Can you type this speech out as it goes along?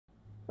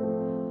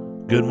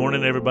Good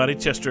morning, everybody.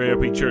 Chester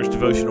ARP Church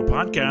Devotional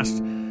Podcast.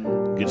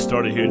 Get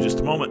started here in just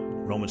a moment.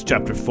 Romans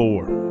chapter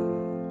 4.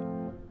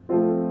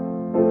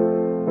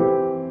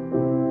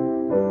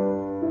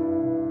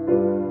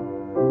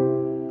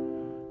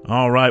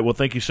 All right. Well,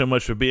 thank you so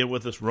much for being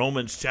with us.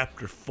 Romans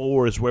chapter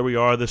 4 is where we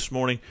are this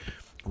morning.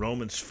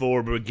 Romans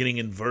 4, beginning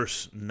in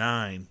verse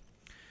 9,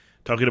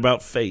 talking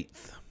about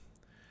faith.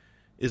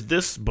 Is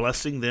this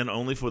blessing then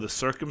only for the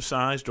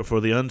circumcised or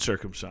for the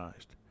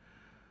uncircumcised?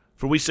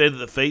 For we say that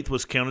the faith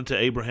was counted to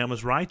Abraham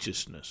as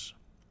righteousness.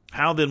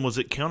 How then was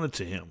it counted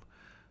to him?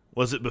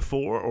 Was it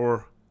before,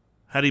 or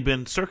had he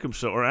been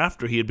circumcised, or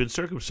after he had been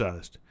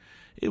circumcised?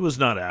 It was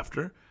not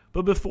after,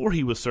 but before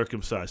he was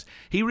circumcised.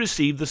 He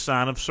received the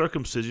sign of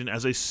circumcision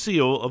as a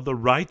seal of the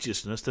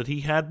righteousness that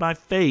he had by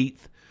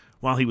faith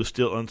while he was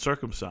still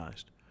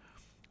uncircumcised.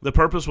 The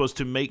purpose was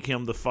to make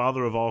him the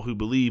father of all who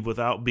believe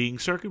without being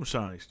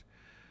circumcised,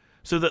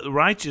 so that the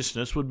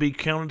righteousness would be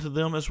counted to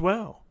them as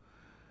well,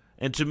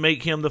 and to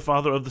make him the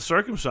father of the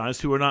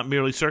circumcised, who are not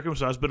merely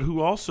circumcised, but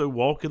who also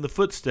walk in the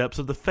footsteps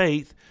of the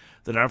faith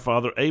that our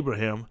father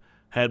Abraham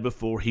had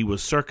before he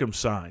was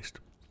circumcised.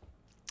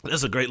 This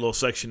is a great little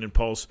section in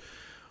Paul's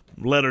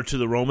letter to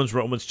the Romans,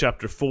 Romans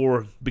chapter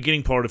 4.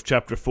 Beginning part of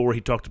chapter 4,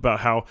 he talked about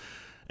how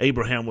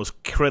Abraham was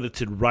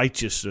credited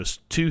righteousness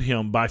to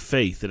him by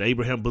faith, that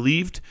Abraham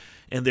believed,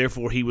 and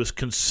therefore he was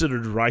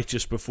considered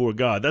righteous before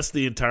God. That's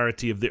the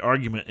entirety of the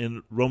argument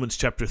in Romans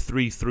chapter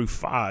 3 through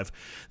 5.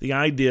 The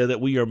idea that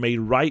we are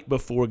made right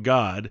before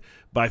God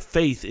by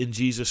faith in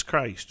Jesus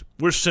Christ.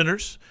 We're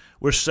sinners.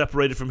 We're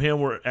separated from him.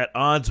 We're at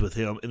odds with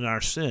him in our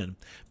sin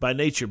by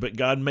nature, but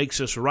God makes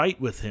us right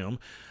with him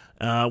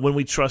when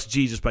we trust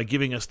Jesus by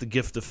giving us the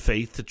gift of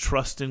faith to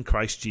trust in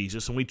Christ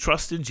Jesus. And we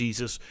trust in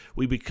Jesus,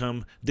 we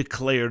become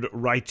declared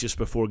righteous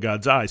before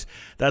God's eyes.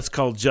 That's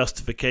called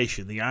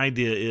justification. The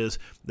idea is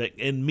that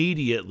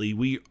immediately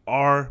we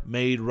are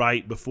made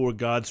right before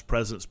God's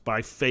presence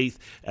by faith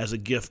as a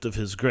gift of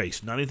his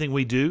grace. Not anything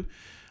we do.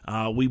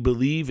 We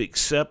believe,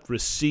 accept,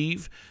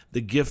 receive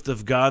the gift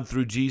of God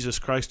through Jesus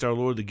Christ our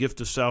Lord, the gift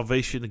of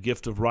salvation, the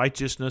gift of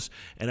righteousness,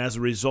 and as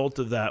a result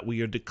of that, we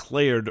are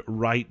declared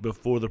right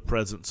before the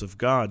presence of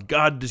God.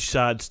 God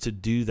decides to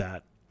do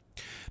that.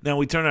 Now,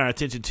 we turn our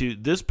attention to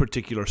this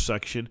particular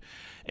section,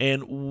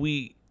 and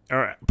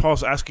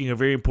Paul's asking a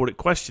very important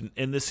question,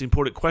 and this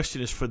important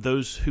question is for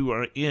those who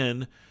are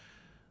in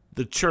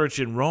the church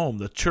in Rome.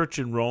 The church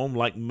in Rome,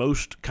 like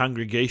most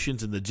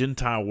congregations in the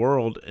Gentile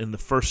world in the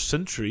first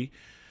century,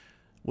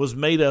 was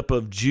made up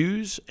of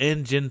Jews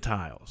and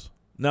Gentiles.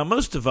 Now,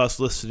 most of us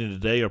listening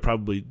today are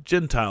probably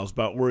Gentiles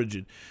by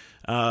origin.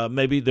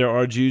 Maybe there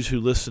are Jews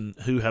who listen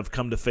who have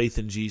come to faith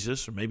in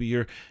Jesus, or maybe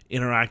you're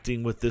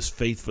interacting with this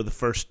faith for the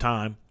first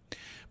time.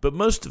 But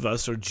most of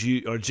us are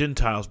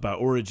Gentiles by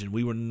origin.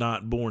 We were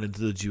not born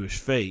into the Jewish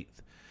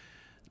faith.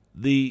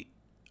 The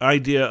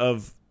idea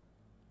of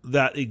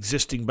that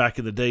existing back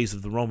in the days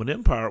of the Roman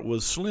Empire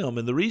was slim,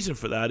 and the reason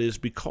for that is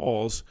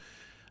because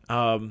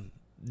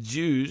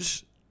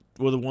Jews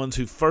were the ones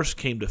who first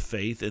came to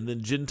faith, and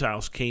then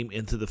Gentiles came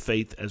into the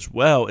faith as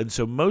well. And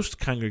so most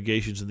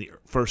congregations in the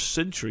first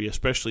century,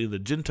 especially in the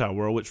Gentile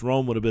world, which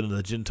Rome would have been in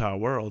the Gentile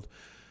world,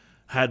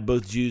 had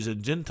both Jews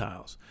and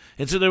Gentiles.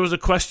 And so there was a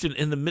question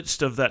in the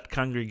midst of that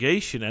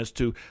congregation as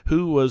to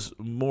who was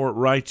more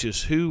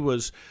righteous, who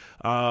was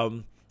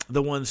the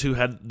ones who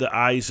had the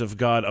eyes of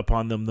God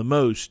upon them the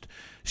most.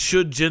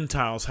 Should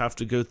Gentiles have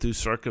to go through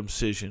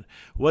circumcision?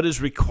 What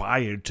is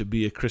required to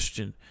be a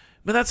Christian?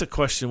 But that's a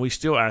question we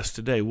still ask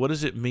today. What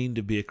does it mean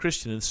to be a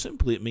Christian? And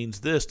simply it means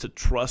this: to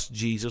trust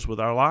Jesus with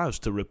our lives,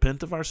 to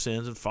repent of our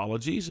sins and follow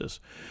Jesus.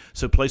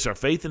 So place our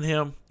faith in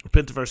him,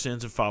 repent of our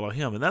sins, and follow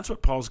him. And that's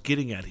what Paul's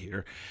getting at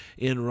here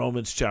in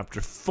Romans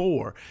chapter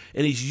 4.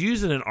 And he's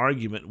using an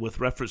argument with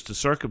reference to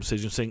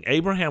circumcision, saying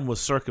Abraham was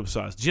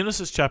circumcised.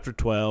 Genesis chapter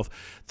 12,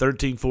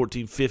 13,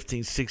 14,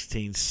 15,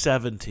 16,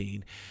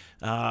 17.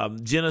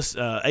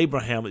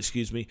 Abraham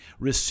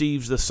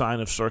receives the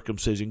sign of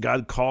circumcision.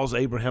 God calls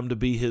Abraham to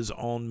be his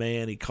own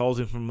man. He calls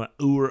him from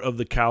Ur of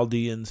the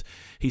Chaldeans.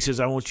 He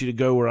says, I want you to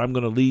go where I'm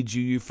going to lead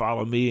you. You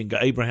follow me. And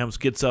Abraham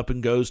gets up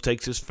and goes,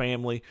 takes his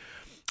family.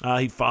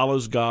 He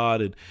follows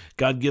God, and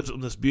God gives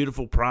him this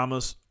beautiful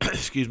promise.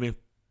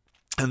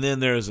 And then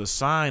there is a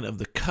sign of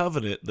the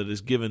covenant that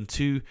is given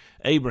to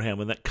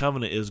Abraham. And that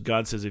covenant is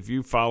God says, if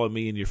you follow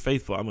me and you're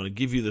faithful, I'm going to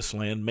give you this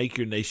land, make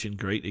your nation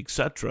great,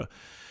 etc.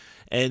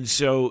 And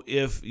so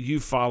if you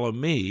follow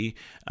me,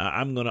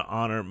 I'm going to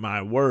honor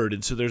my word.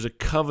 And so there's a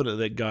covenant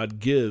that God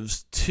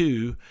gives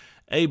to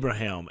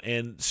Abraham.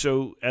 And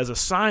so as a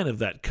sign of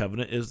that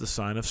covenant is the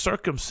sign of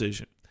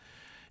circumcision.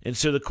 And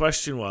so the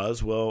question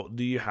was, well,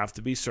 do you have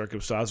to be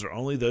circumcised, or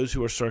only those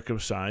who are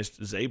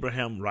circumcised? Is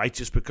Abraham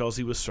righteous because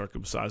he was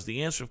circumcised?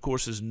 The answer, of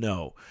course, is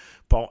no.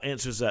 Paul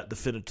answers that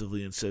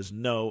definitively and says,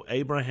 no,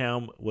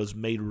 Abraham was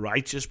made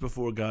righteous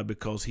before God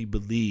because he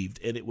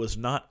believed, and it was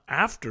not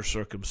after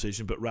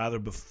circumcision, but rather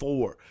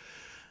before.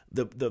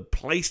 The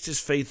placed his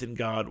faith in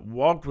God,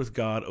 walked with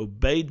God,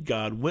 obeyed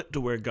God, went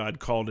to where God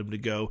called him to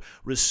go,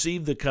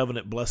 received the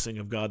covenant blessing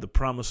of God, the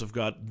promise of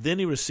God, then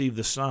he received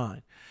the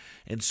sign.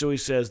 And so he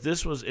says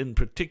this was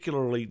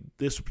particularly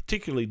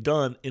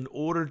done in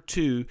order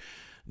to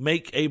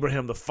make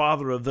Abraham the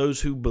father of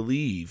those who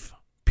believe,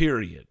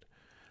 period.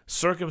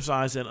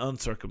 Circumcised and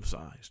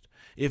uncircumcised.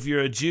 If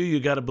you're a Jew, you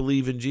got to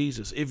believe in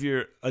Jesus. If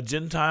you're a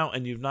Gentile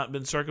and you've not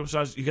been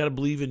circumcised, you got to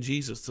believe in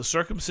Jesus. The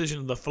circumcision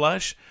of the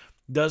flesh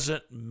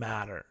doesn't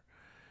matter.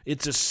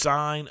 It's a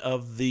sign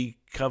of the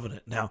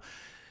covenant. Now,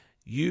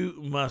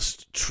 you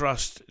must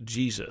trust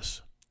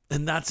Jesus.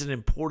 And that's an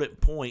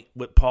important point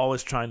what Paul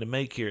is trying to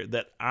make here,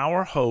 that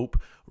our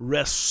hope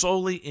rests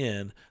solely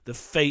in the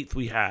faith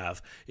we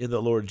have in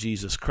the Lord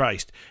Jesus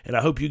Christ. And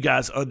I hope you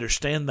guys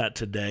understand that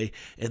today,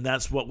 and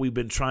that's what we've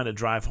been trying to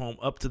drive home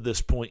up to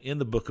this point in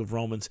the book of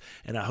Romans,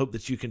 and I hope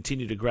that you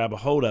continue to grab a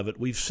hold of it.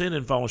 We've sinned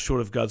and fallen short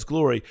of God's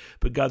glory,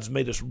 but God's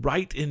made us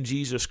right in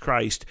Jesus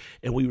Christ,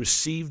 and we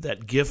receive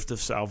that gift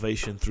of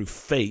salvation through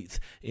faith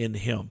in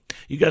Him.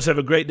 You guys have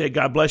a great day.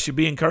 God bless you.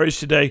 Be encouraged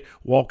today.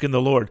 Walk in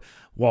the Lord.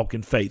 Walk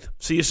in faith.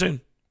 See you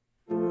soon.